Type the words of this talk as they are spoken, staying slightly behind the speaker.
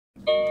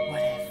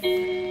What if?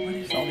 What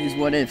if? All these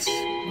what ifs.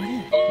 What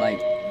if? Like,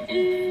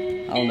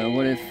 I don't know,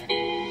 what if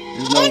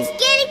there's no... It's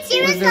getting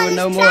serious What if there were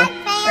no more...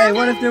 Hey,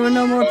 what if there were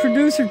no more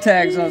producer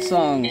tags on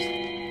songs?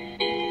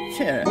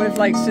 Yeah. What if,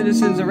 like,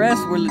 citizens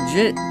arrest were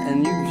legit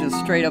and you could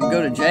just straight up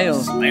go to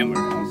jail? Slammer.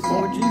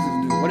 What would Jesus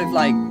do? What if,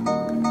 like,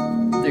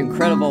 the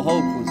Incredible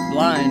Hulk was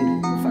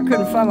blind? If I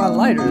couldn't find my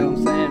lighter, you know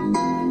what I'm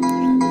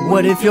saying?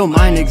 What if your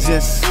mind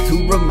exists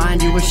to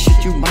remind you of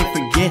shit you might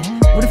forget?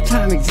 What if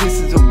time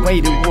exists as a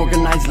way to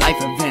organize life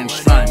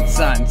events?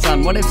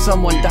 Son, what if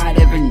someone died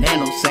every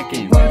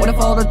nanosecond? What if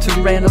all the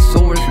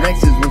Tyrannosaurus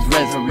Rexes was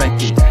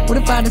resurrected? What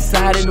if I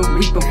decided a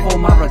week before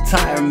my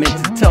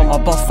retirement to tell my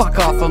boss, fuck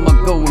off,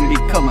 I'ma go and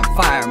become a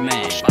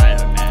fireman?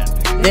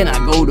 Then I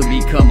go to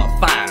become a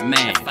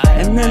fireman,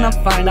 and then I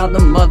find out the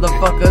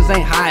motherfuckers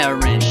ain't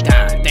hiring.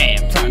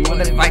 Damn, son,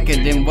 what if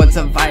Vicodin was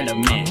a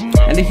vitamin,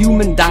 and the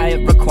human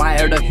diet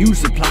required a huge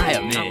supply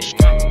of it?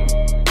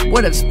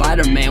 What if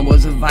Spider-Man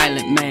was a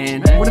violent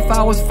man? What if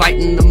I was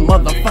fighting the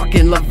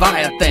motherfucking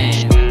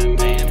Leviathan?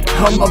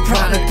 I'm a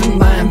product of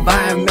my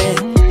environment,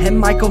 and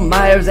Michael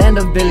Myers and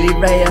of Billy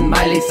Ray and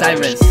Miley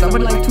Cyrus. I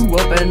would like to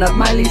open up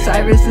Miley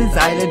Cyrus's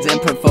eyelids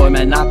and perform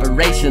an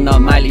operation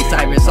on Miley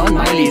Cyrus, on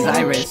Miley's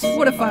iris.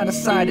 What if I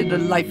decided a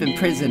life in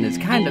prison is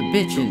kinda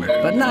bitchin',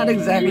 but not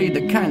exactly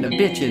the kind of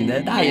bitchin'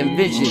 that I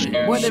envision?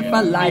 What if I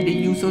lied to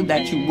you so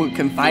that you would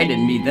confide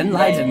in me, then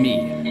lie to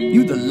me?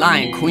 You the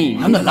Lion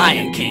Queen, I'm the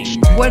Lion King.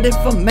 What if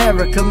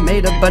America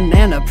made a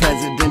banana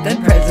president,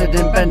 and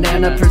President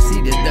Banana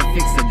proceeded to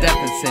fix the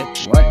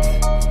deficit? What?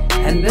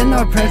 And then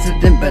our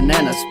President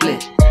Banana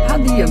split. How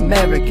the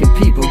American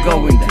people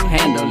going to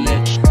handle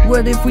it?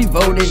 What if we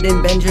voted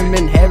in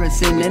Benjamin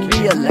Harrison and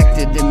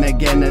re-elected him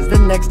again as the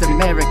next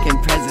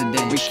American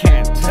president? We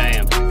can't,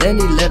 Sam. Then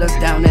he let us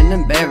down and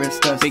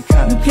embarrassed us,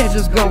 because you can't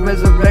just go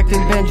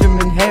resurrecting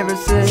Benjamin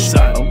Harrison.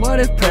 Son. But what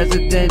if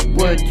President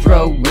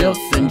Woodrow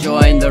Wilson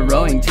joined the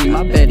rowing team?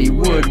 I bet he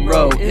would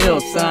row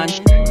ill, son.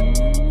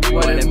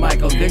 What if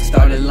Michael Vick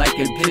started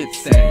liking pit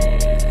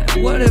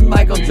sand? What if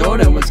Michael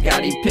Jordan was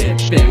Scottie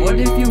Pippen? What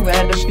if you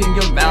had to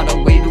figure out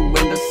a way